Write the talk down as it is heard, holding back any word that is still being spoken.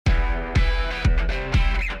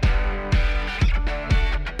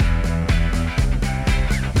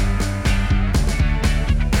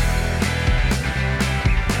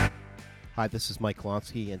Hi, this is Mike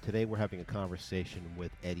Klonsky, and today we're having a conversation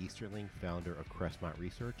with Ed Easterling, founder of Crestmont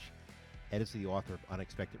Research. Ed is the author of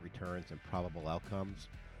Unexpected Returns and Probable Outcomes,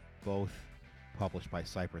 both published by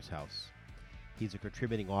Cypress House. He's a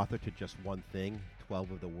contributing author to Just One Thing, 12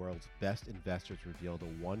 of the world's best investors reveal the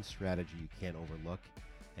one strategy you can't overlook,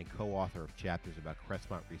 and co-author of chapters about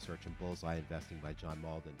Crestmont Research and Bullseye Investing by John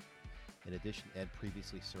Malden. In addition, Ed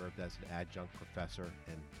previously served as an adjunct professor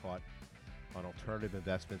and taught on alternative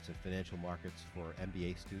investments and financial markets for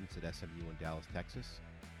MBA students at SMU in Dallas, Texas.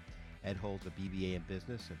 Ed holds a BBA in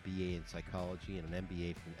business, a BA in psychology, and an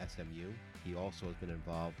MBA from SMU. He also has been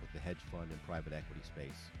involved with the hedge fund and private equity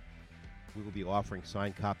space. We will be offering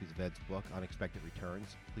signed copies of Ed's book, Unexpected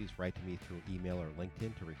Returns. Please write to me through email or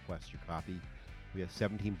LinkedIn to request your copy. We have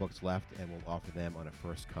 17 books left and will offer them on a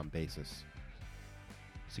first-come basis.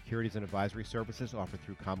 Securities and advisory services offered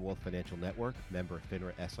through Commonwealth Financial Network, member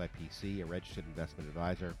FINRA SIPC, a registered investment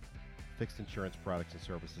advisor. Fixed insurance products and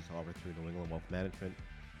services offered through New England Wealth Management.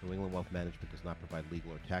 New England Wealth Management does not provide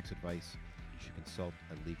legal or tax advice. You should consult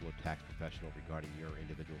a legal or tax professional regarding your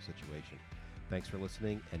individual situation. Thanks for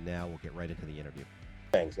listening, and now we'll get right into the interview.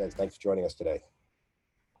 Thanks for joining us today.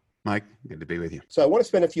 Mike, good to be with you. So I want to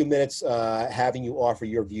spend a few minutes having you offer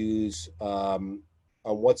your views on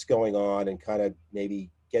what's going on and kind of maybe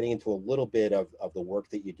getting into a little bit of the work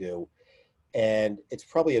that you do. And it's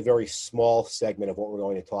probably a very small segment of what we're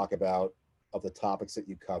going to talk about of the topics that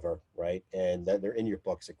you cover, right? And that they're in your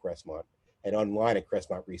books at Crestmont and online at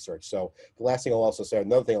Crestmont Research. So the last thing I'll also say,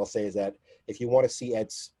 another thing I'll say is that if you want to see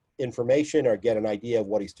Ed's information or get an idea of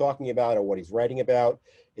what he's talking about or what he's writing about,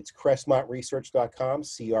 it's crestmontresearch.com,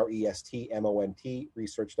 CRESTMONT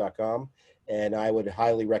research.com. And I would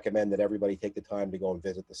highly recommend that everybody take the time to go and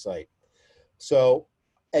visit the site. So,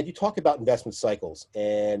 Ed, you talk about investment cycles,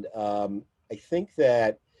 and I think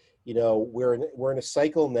that, you know, we're in a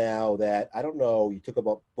cycle now that, I don't know, you talk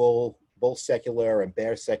about bull secular and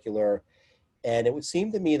bear secular, and it would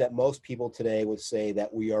seem to me that most people today would say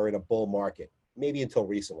that we are in a bull market, maybe until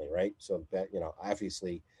recently, right? So that, you know,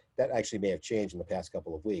 obviously that actually may have changed in the past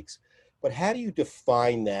couple of weeks. But how do you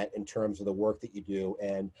define that in terms of the work that you do?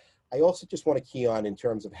 And I also just want to key on in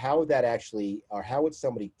terms of how that actually, or how would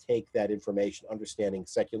somebody take that information, understanding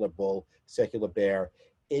secular bull, secular bear,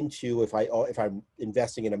 into if I'm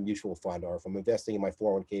investing in a mutual fund or if I'm investing in my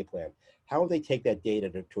 401k plan, how would they take that data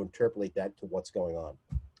to interpolate that to what's going on?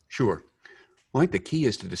 Sure. Well, I think the key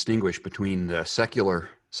is to distinguish between the secular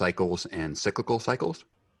cycles and cyclical cycles.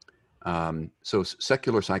 So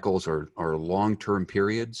secular cycles are long-term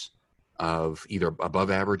periods of either above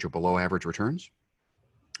average or below average returns.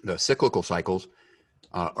 The cyclical cycles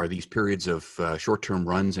are these periods of short-term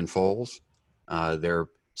runs and falls. Their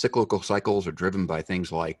cyclical cycles are driven by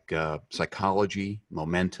things like psychology,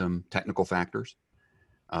 momentum, technical factors.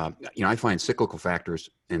 I find cyclical factors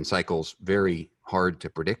and cycles very hard to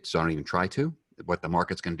predict, so I don't even try to, what the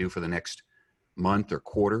market's going to do for the next month or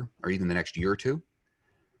quarter or even the next year or two.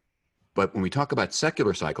 But when we talk about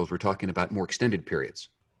secular cycles, we're talking about more extended periods,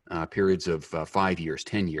 periods of 5 years,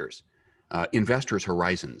 10 years. Investors'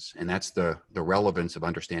 horizons, and that's the relevance of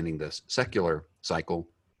understanding this secular cycle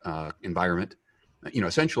environment.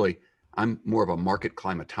 Essentially, I'm more of a market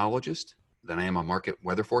climatologist than I am a market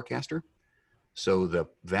weather forecaster. So the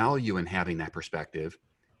value in having that perspective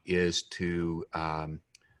is to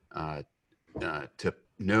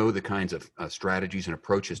know the kinds of strategies and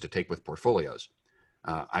approaches to take with portfolios.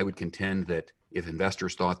 I would contend that if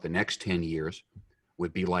investors thought the next 10 years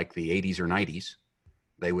would be like the 80s or 90s,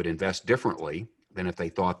 they would invest differently than if they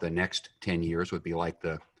thought the next 10 years would be like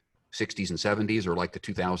the 60s and 70s or like the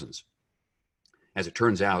 2000s. As it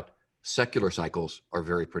turns out, secular cycles are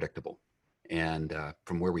very predictable. And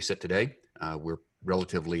from where we sit today, we're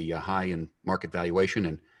relatively high in market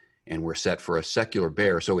valuation and we're set for a secular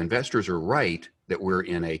bear. So investors are right that we're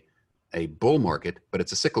in a bull market, but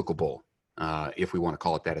it's a cyclical bull, if we want to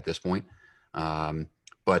call it that at this point.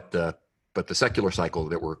 But the secular cycle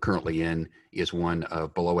that we're currently in is one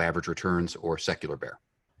of below average returns or secular bear.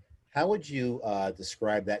 How would you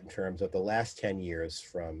describe that in terms of the last 10 years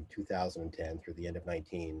from 2010 through the end of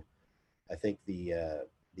 19? I think the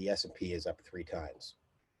S&P is up 3 times.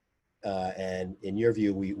 And in your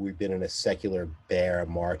view, we've been in a secular bear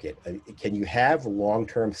market. Can you have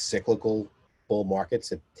long-term cyclical bull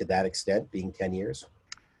markets to that extent, being 10 years?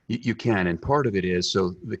 You can, and part of it is,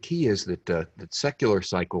 so the key is that secular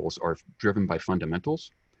cycles are driven by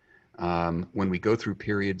fundamentals. When we go through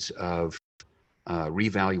periods of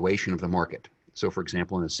revaluation of the market, so for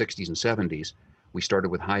example, in the 60s and 70s, we started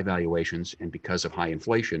with high valuations, and because of high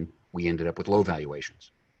inflation, we ended up with low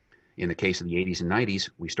valuations. In the case of the 80s and 90s,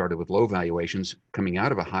 we started with low valuations coming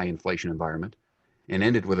out of a high inflation environment and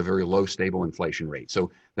ended with a very low stable inflation rate.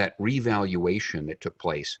 So that revaluation that took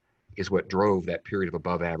place is what drove that period of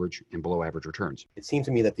above average and below average returns. It seems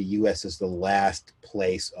to me that the U.S. is the last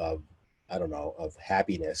place of, I don't know, of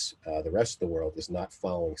happiness. The rest of the world is not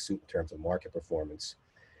following suit in terms of market performance.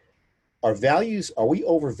 Are we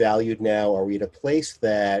overvalued now? Are we at a place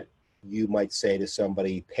that you might say to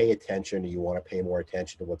somebody, pay attention, or you want to pay more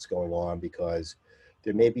attention to what's going on because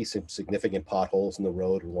there may be some significant potholes in the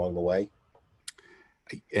road along the way?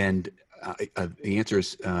 And the answer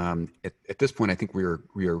is, at this point, I think we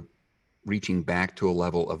are reaching back to a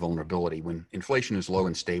level of vulnerability. When inflation is low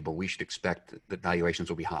and stable, we should expect that valuations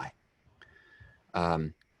will be high.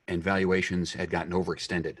 And valuations had gotten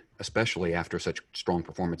overextended, especially after such strong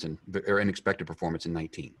performance or unexpected performance in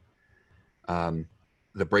 19.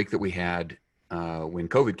 The break that we had when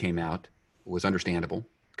COVID came out was understandable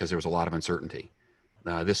because there was a lot of uncertainty.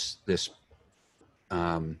 The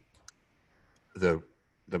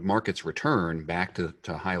market's return back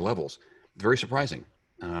to high levels, very surprising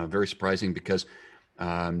because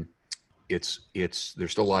there's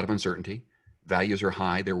still a lot of uncertainty. Values are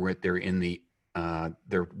high. They're well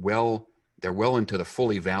into the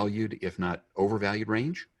fully valued, if not overvalued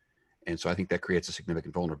range. And so I think that creates a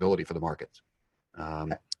significant vulnerability for the markets. How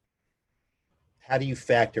do you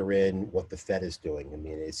factor in what the Fed is doing? I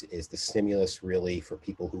mean, is the stimulus really for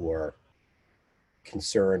people who are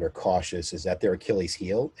concerned or cautious? Is that their Achilles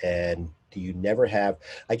heel? And do you never have,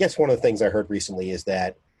 I guess one of the things I heard recently is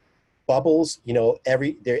that bubbles,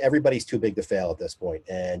 everybody's too big to fail at this point.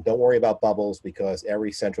 And don't worry about bubbles because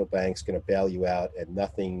every central bank's going to bail you out and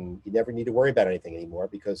you never need to worry about anything anymore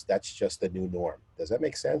because that's just the new norm. Does that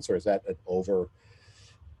make sense? Or is that an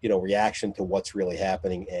reaction to what's really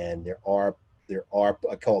happening? And there are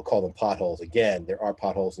I call them potholes. Again, there are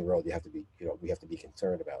potholes in the road we have to be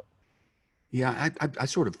concerned about. Yeah, I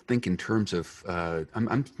sort of think in terms of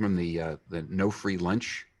I'm from the no free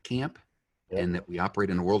lunch camp, yep. And that we operate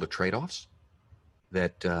in a world of trade-offs.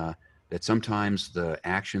 That sometimes the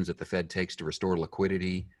actions that the Fed takes to restore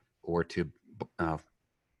liquidity or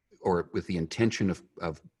with the intention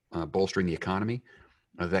of bolstering the economy,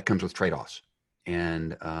 that comes with trade-offs.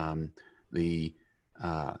 And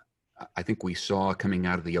I think we saw coming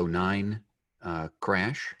out of the 2009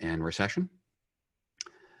 crash and recession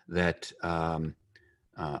that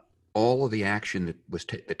all of the action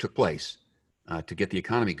that took place to get the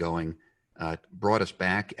economy going brought us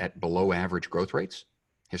back at below average growth rates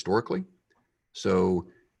historically. So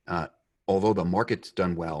although the market's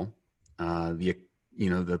done well, the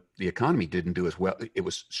economy didn't do as well. It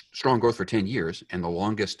was strong growth for 10 years and the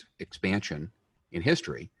longest expansion in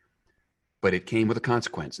history, but it came with a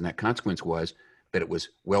consequence. And that consequence was that it was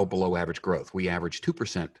well below average growth. We averaged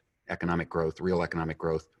 2% economic growth, real economic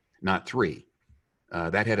growth, not 3%.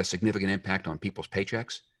 That had a significant impact on people's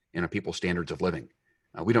paychecks and on people's standards of living.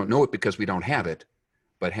 We don't know it because we don't have it,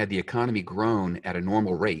 but had the economy grown at a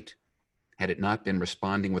normal rate, had it not been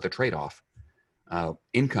responding with a trade-off,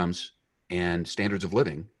 incomes and standards of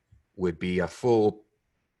living would be a full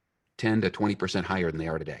 10 to 20% higher than they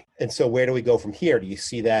are today. And so where do we go from here? Do you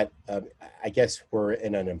see that? I guess we're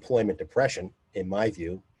in an employment depression, in my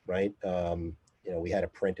view, right? We had a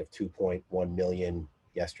print of 2.1 million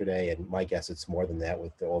yesterday, and my guess it's more than that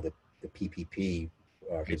with all the PPP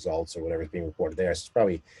results or whatever is being reported there. So it's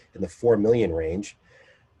probably in the 4 million range.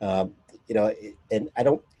 And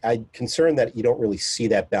I'm concerned that you don't really see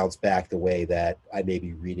that bounce back the way that I may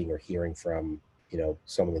be reading or hearing from,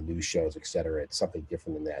 some of the news shows, et cetera. It's something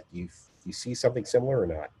different than that. Do you see something similar or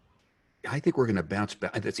not? I think we're going to bounce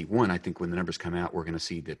back. Let's see. One, I think when the numbers come out, we're going to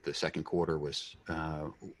see that the second quarter was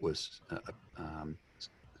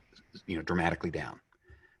dramatically down.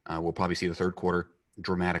 We'll probably see the third quarter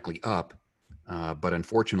dramatically up, but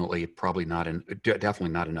unfortunately, definitely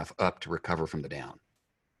not enough up to recover from the down.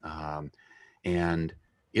 And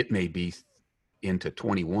it may be into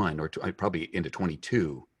 21 or probably into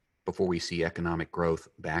 22 before we see economic growth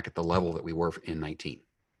back at the level that we were in 19.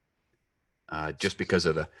 Just because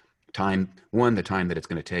of the time that it's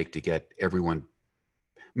going to take to get everyone.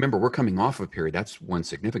 Remember, we're coming off of a period. That's one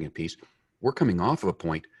significant piece. We're coming off of a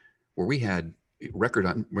point where we had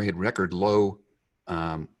record low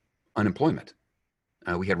unemployment.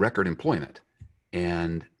 We had record employment,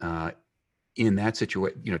 and in that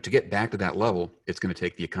situation, to get back to that level, it's going to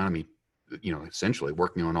take the economy, essentially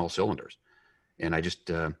working on all cylinders. And I just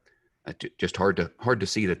hard to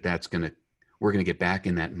see that we're going to get back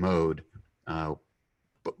in that mode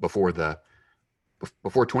before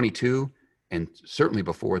 22, and certainly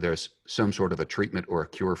before there's some sort of a treatment or a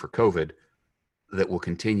cure for COVID that will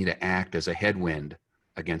continue to act as a headwind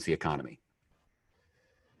against the economy.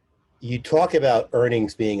 You talk about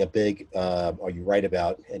earnings being a big, or you write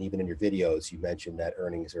about, and even in your videos, you mentioned that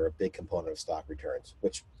earnings are a big component of stock returns,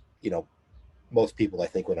 which, most people I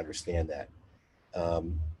think would understand that.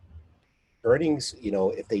 Earnings,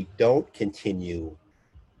 if they don't continue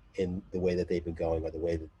in the way that they've been going or the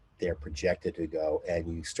way that they're projected to go,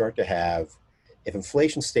 and you start to have, if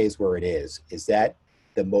inflation stays where it is that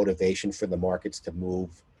the motivation for the markets to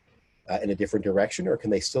move in a different direction, or can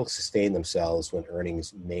they still sustain themselves when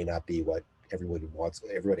earnings may not be what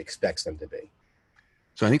everyone expects them to be?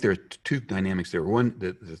 So I think there are two dynamics there. One,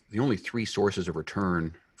 the only three sources of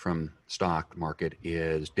return from stock market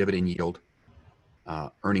is dividend yield,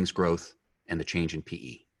 earnings growth, and the change in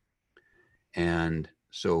PE. And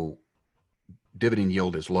so dividend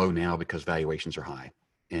yield is low now because valuations are high.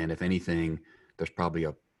 And if anything, there's probably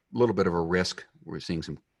a little bit of a risk. We're seeing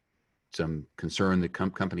some concern that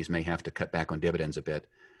companies may have to cut back on dividends a bit.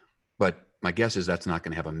 But my guess is that's not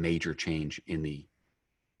going to have a major change in the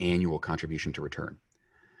annual contribution to return.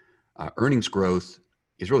 Earnings growth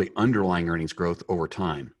is really underlying earnings growth over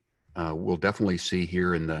time. We'll definitely see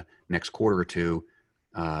here in the next quarter or two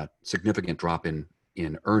significant drop in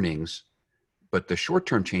earnings, but the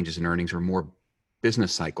short-term changes in earnings are more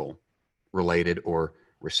business cycle related or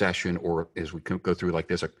recession, or as we go through like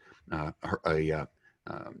this, a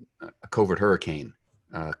COVID hurricane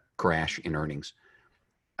crash in earnings.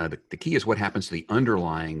 The key is what happens to the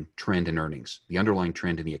underlying trend in earnings, the underlying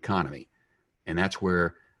trend in the economy. And that's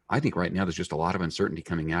where I think right now there's just a lot of uncertainty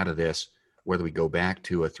coming out of this, whether we go back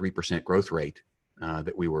to a 3% growth rate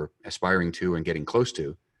that we were aspiring to and getting close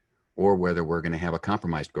to, or whether we're going to have a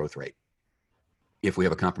compromised growth rate. If we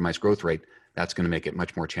have a compromised growth rate, that's going to make it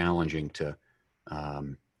much more challenging to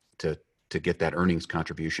get that earnings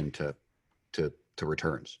contribution to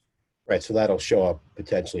returns. Right. So that'll show up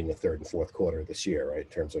potentially in the third and fourth quarter of this year, right?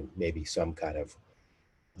 In terms of maybe some kind of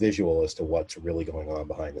visual as to what's really going on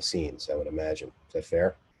behind the scenes, I would imagine. Is that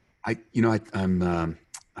fair? I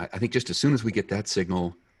think just as soon as we get that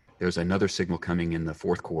signal, there's another signal coming in the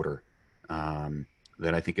fourth quarter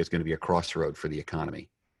that I think is going to be a crossroad for the economy.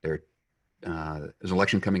 There's an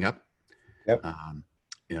election coming up. Yep.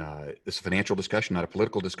 It's a financial discussion, not a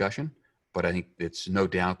political discussion, but I think it's no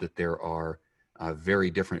doubt that there are very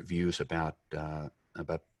different views about the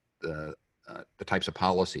types of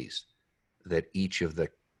policies that each of the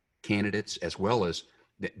candidates, as well as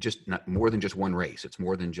just not more than just one race. It's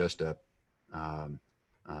more than just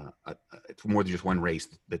it's more than just one race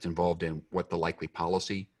that's involved in what the likely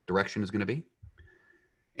policy direction is going to be.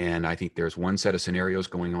 And I think there's one set of scenarios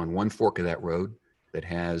going on one fork of that road that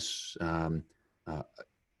has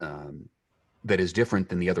that is different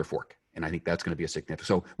than the other fork. And I think that's going to be a significant.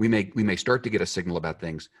 So we may start to get a signal about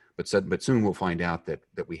things, but soon we'll find out that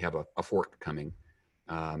we have a fork coming.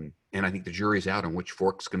 And I think the jury's out on which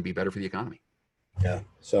fork's going to be better for the economy. Yeah.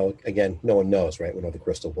 So again, no one knows, right? We don't have the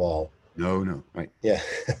crystal ball. No, right. Yeah.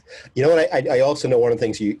 You know what? I also know one of the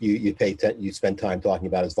things you spend time talking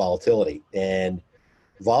about is volatility, and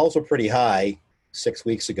vols were pretty high 6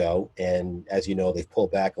 weeks ago. And as you know, they've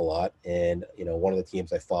pulled back a lot. And, one of the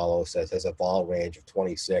teams I follow has a vol range of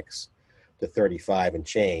 26 to 35 and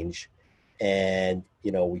change. And,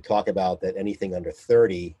 we talk about that anything under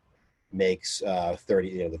 30 makes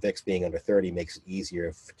 30, the VIX being under 30 makes it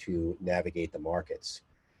easier to navigate the markets.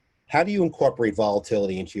 How do you incorporate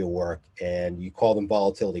volatility into your work? And you call them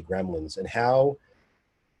volatility gremlins. And how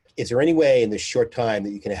is there any way in this short time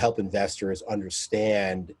that you can help investors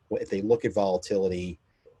understand, if they look at volatility,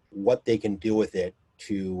 what they can do with it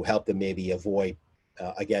to help them maybe avoid,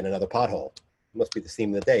 again, another pothole? It must be the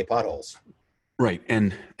theme of the day, potholes. Right.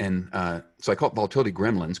 And so I call it volatility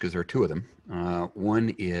gremlins because there are two of them.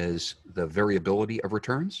 One is the variability of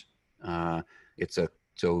returns.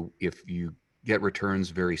 So if you get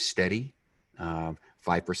returns very steady, 5%,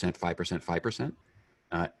 5%,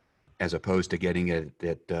 5%, as opposed to getting it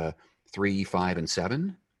at 3, 5, and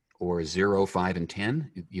 7, or 0, 5, and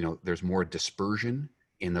 10, there's more dispersion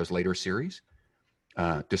in those later series.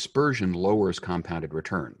 Dispersion lowers compounded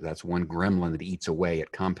return. That's one gremlin that eats away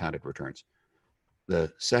at compounded returns.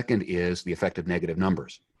 The second is the effect of negative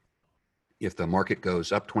numbers. If the market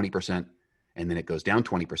goes up 20% and then it goes down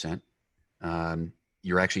 20%,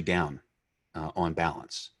 you're actually down on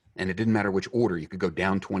balance. And it didn't matter which order. You could go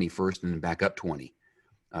down 20 first and then back up 20.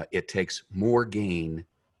 It takes more gain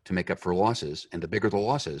to make up for losses. And the bigger the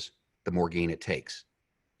losses, the more gain it takes.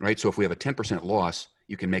 Right? So if we have a 10% loss,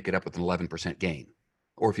 you can make it up with an 11% gain.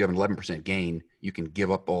 Or if you have an 11% gain, you can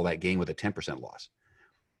give up all that gain with a 10% loss.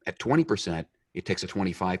 At 20%, it takes a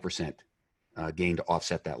 25% gain to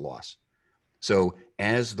offset that loss. So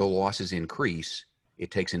as the losses increase, it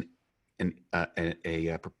takes an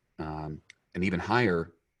even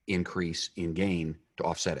higher increase in gain to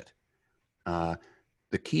offset it.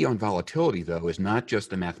 The key on volatility, though, is not just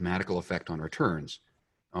the mathematical effect on returns,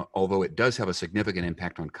 although it does have a significant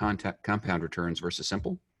impact on compound returns versus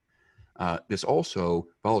simple. This also,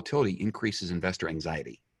 volatility increases investor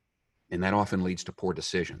anxiety, and that often leads to poor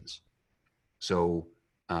decisions. So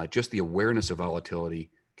just the awareness of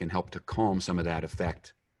volatility can help to calm some of that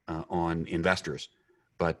effect on investors.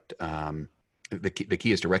 But the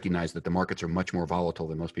key is to recognize that the markets are much more volatile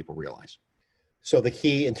than most people realize. So the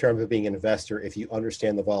key in terms of being an investor, if you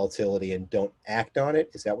understand the volatility and don't act on it,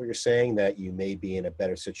 is that what you're saying? That you may be in a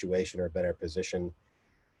better situation or a better position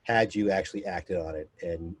had you actually acted on it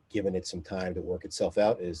and given it some time to work itself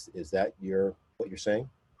out? Is that what you're saying?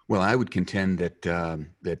 Well, I would contend that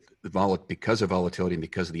because of volatility and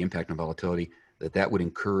because of the impact on volatility, that would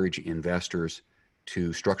encourage investors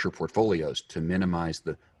to structure portfolios to minimize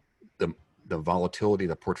the volatility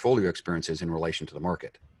the portfolio experiences in relation to the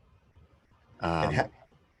market.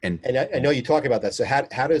 And I know you talk about that. So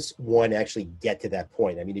how does one actually get to that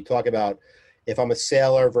point? I mean, you talk about if I'm a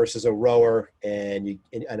sailor versus a rower, and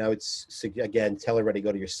I would again tell everybody to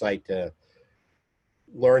go to your site to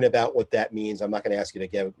learn about what that means. I'm not going to ask you to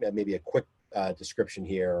give maybe a quick description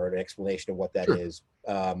here or an explanation of what that is.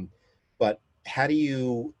 But how do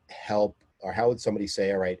you help, or how would somebody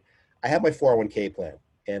say, all right, I have my 401k plan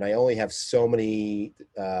and I only have so many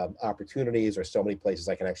opportunities or so many places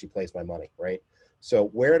I can actually place my money, right? So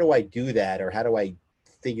where do I do that, or how do I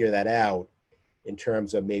figure that out in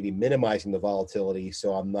terms of maybe minimizing the volatility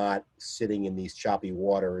so I'm not sitting in these choppy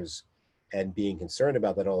waters and being concerned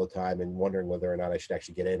about that all the time and wondering whether or not I should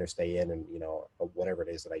actually get in or stay in, and whatever it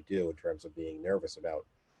is that I do in terms of being nervous about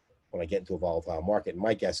when I get into a volatile market. And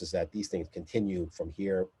my guess is that these things continue from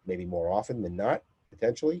here, maybe more often than not,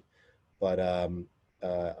 potentially. But so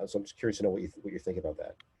I'm just curious to know what you think about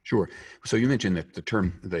that. Sure. So you mentioned that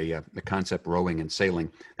the concept rowing and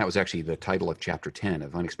sailing. That was actually the title of Chapter 10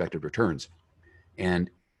 of Unexpected Returns, and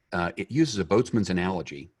it uses a boatsman's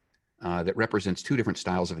analogy that represents two different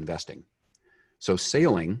styles of investing. So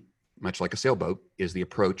sailing, much like a sailboat, is the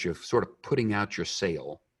approach of sort of putting out your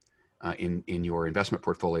sail in your investment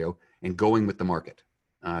portfolio and going with the market.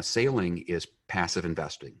 Sailing is passive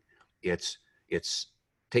investing. It's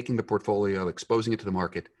taking the portfolio, exposing it to the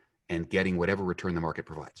market, and getting whatever return the market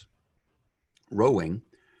provides. Rowing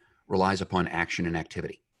relies upon action and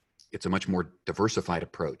activity. It's a much more diversified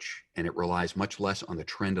approach, and it relies much less on the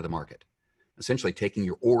trend of the market, essentially taking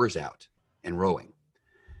your oars out and rowing.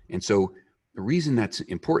 And so the reason that's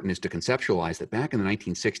important is to conceptualize that back in the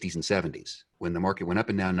 1960s and 70s, when the market went up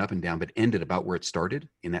and down, but ended about where it started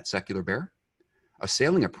in that secular bear, a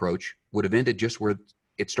sailing approach would have ended just where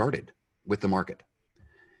it started with the market.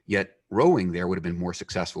 Yet rowing there would have been more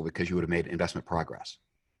successful because you would have made investment progress.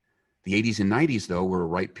 The 80s and 90s, though, were a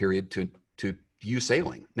right period to use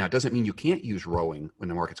sailing. Now, it doesn't mean you can't use rowing when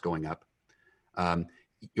the market's going up.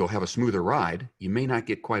 You'll have a smoother ride. You may not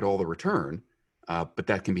get quite all the return, but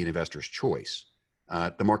that can be an investor's choice.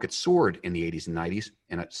 The market soared in the 80s and 90s,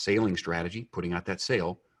 and a sailing strategy, putting out that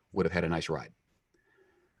sail, would have had a nice ride.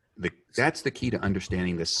 That's the key to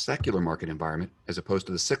understanding the secular market environment as opposed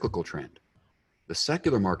to the cyclical trend. The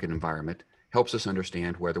secular market environment helps us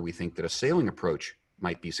understand whether we think that a sailing approach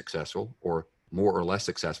might be successful or more or less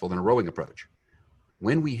successful than a rowing approach.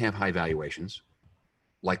 When we have high valuations,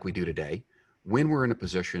 like we do today, when we're in a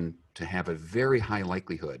position to have a very high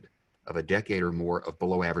likelihood of a decade or more of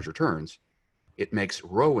below average returns, it makes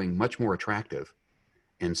rowing much more attractive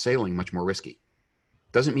and sailing much more risky.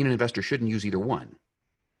 Doesn't mean an investor shouldn't use either one.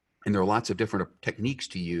 And there are lots of different techniques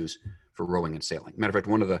to use for rowing and sailing. Matter of fact,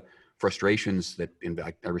 one of the frustrations that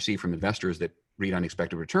I receive from investors that read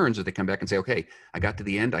Unexpected Returns is they come back and say, okay, I got to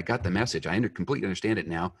the end, I got the message, I completely understand it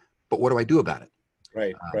now, but what do I do about it?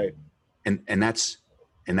 Right, right. And that's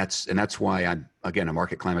why I'm, again, a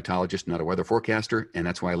market climatologist, not a weather forecaster, and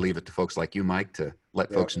that's why I leave it to folks like you, Mike, to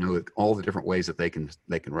let folks know all the different ways that they can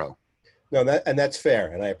row. No, that's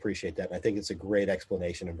fair, and I appreciate that. And I think it's a great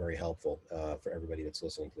explanation and very helpful for everybody that's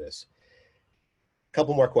listening to this.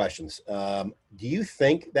 Couple more questions. Do you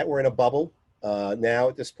think that we're in a bubble now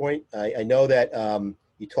at this point? I know that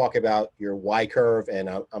you talk about your Y curve, and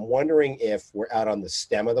I'm wondering if we're out on the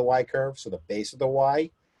stem of the Y curve, so the base of the Y,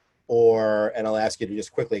 and I'll ask you to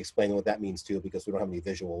just quickly explain what that means too, because we don't have any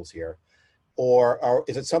visuals here, or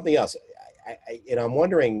is it something else? I'm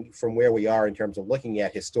wondering from where we are in terms of looking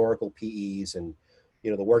at historical PEs and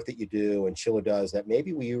the work that you do and Schiller does, that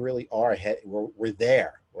maybe we really are ahead. We're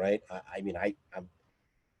there, right?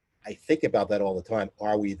 I think about that all the time.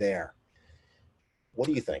 Are we there? What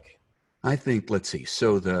do you think? I think, let's see.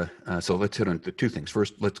 So so let's hit on the two things.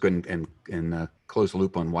 First, let's go ahead and close the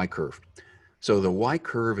loop on Y curve. So the Y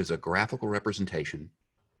curve is a graphical representation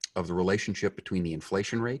of the relationship between the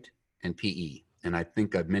inflation rate and PE. And I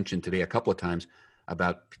think I've mentioned today a couple of times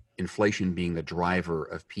about inflation being the driver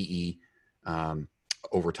of PE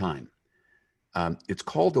over time. It's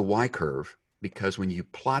called the Y curve because when you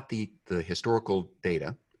plot the historical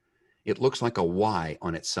data, it looks like a Y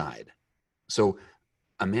on its side. So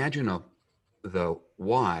imagine the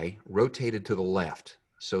Y rotated to the left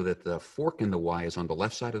so that the fork in the Y is on the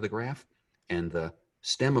left side of the graph and the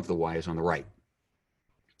stem of the Y is on the right.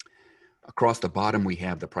 Across the bottom, we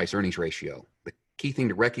have the price earnings ratio. The key thing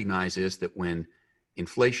to recognize is that when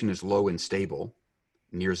inflation is low and stable,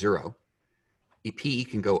 near zero, PE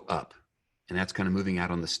can go up, and that's kind of moving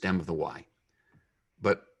out on the stem of the Y.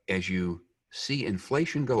 But as you see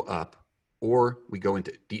inflation go up, or we go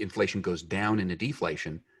into inflation goes down into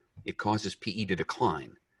deflation, it causes PE to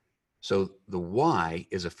decline. So the Y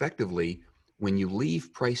is effectively when you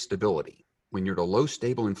leave price stability, when you're at a low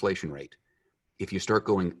stable inflation rate, if you start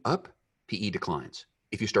going up, PE declines.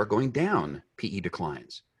 If you start going down, PE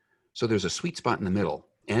declines. So there's a sweet spot in the middle.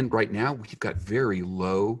 And right now we've got very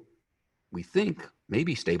low, we think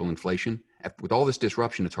maybe stable inflation. With all this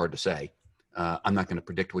disruption, it's hard to say. I'm not going to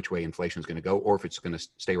predict which way inflation is going to go or if it's going to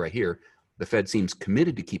stay right here. The Fed seems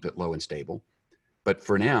committed to keep it low and stable. But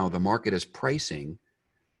for now, the market is pricing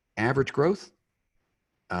average growth,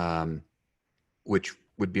 which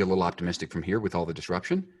would be a little optimistic from here with all the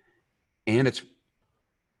disruption. And it's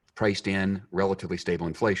priced in relatively stable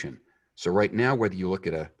inflation. So right now, whether you look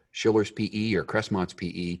at a Shiller's PE or Crestmont's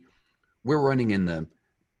PE, we're running in the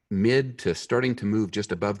mid to starting to move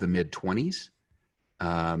just above the mid 20s,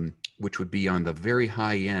 which would be on the very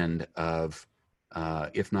high end of,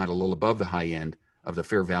 if not a little above the high end of the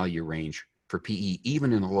fair value range for PE,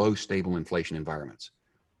 even in low stable inflation environments.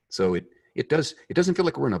 So it doesn't feel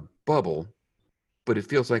like we're in a bubble, but it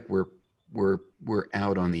feels like we're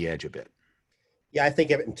out on the edge a bit. Yeah, I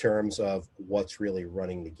think of it in terms of what's really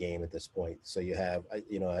running the game at this point. So you have,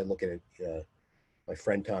 I look at it. My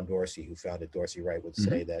friend Tom Dorsey, who founded Dorsey Wright, would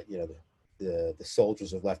say that the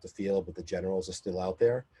soldiers have left the field, but the generals are still out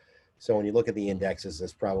there. So when you look at the indexes,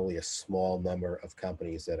 there's probably a small number of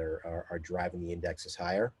companies that are driving the indexes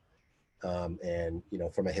higher. And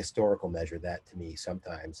from a historical measure, that to me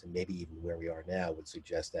sometimes, and maybe even where we are now, would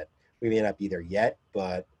suggest that we may not be there yet,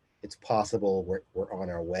 but it's possible we're on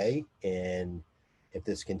our way. And if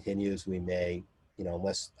this continues, we may,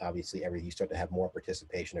 unless obviously you start to have more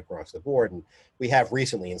participation across the board, and we have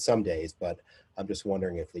recently in some days, but I'm just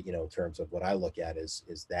wondering if in terms of what I look at is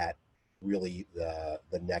that really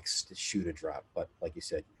the next shoe to drop. But like you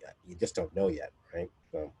said, you just don't know yet, right?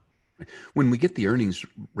 So. When we get the earnings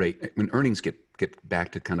rate, when earnings get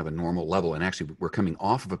back to kind of a normal level, and actually we're coming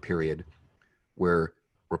off of a period where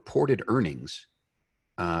reported earnings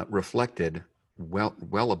reflected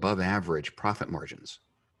well above average profit margins.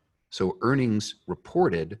 So earnings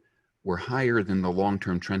reported were higher than the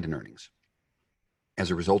long-term trend in earnings.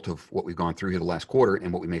 As a result of what we've gone through here the last quarter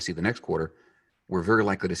and what we may see the next quarter, we're very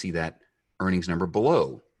likely to see that earnings number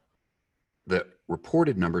below the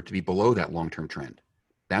reported number to be below that long-term trend.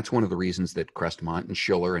 That's one of the reasons that Crestmont and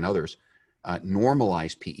Schiller and others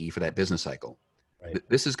normalize PE for that business cycle. Right.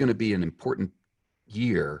 This is going to be an important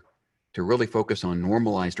year to really focus on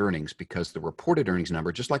normalized earnings because the reported earnings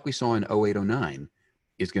number, just like we saw in 0809,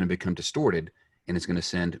 is going to become distorted and it's going to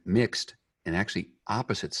send mixed and actually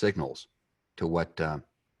opposite signals to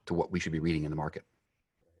what we should be reading in the market.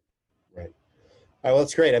 Right. All right, well,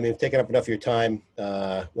 that's great. I mean, we've taken up enough of your time,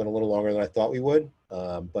 went a little longer than I thought we would,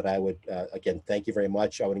 but I would, again, thank you very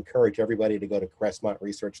much. I would encourage everybody to go to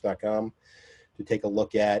crestmontresearch.com to take a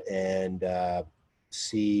look at and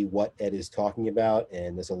see what Ed is talking about.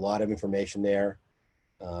 And there's a lot of information there.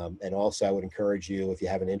 And also I would encourage you, if you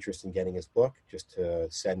have an interest in getting his book, just to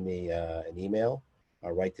send me an email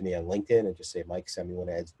or write to me on LinkedIn and just say, Mike, send me one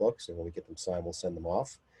of Ed's books. And when we get them signed, we'll send them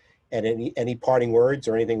off. And any parting words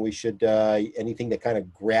or anything we should, anything that kind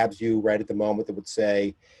of grabs you right at the moment that would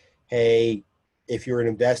say, hey, if you're an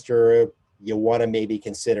investor, you want to maybe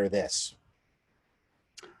consider this?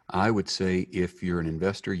 I would say if you're an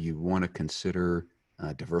investor, you want to consider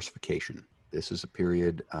diversification. This is a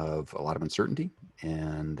period of a lot of uncertainty.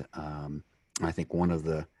 And I think one of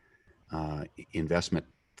the investment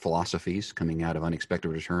philosophies coming out of unexpected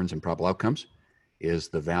returns and probable outcomes is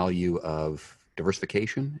the value of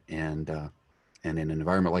diversification and in an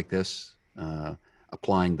environment like this,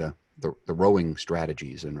 applying the rowing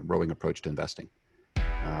strategies and rowing approach to investing.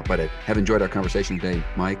 But I have enjoyed our conversation today,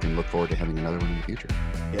 Mike, and look forward to having another one in the future.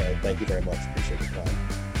 Yeah, thank you very much. Appreciate the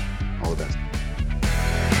time. All the best.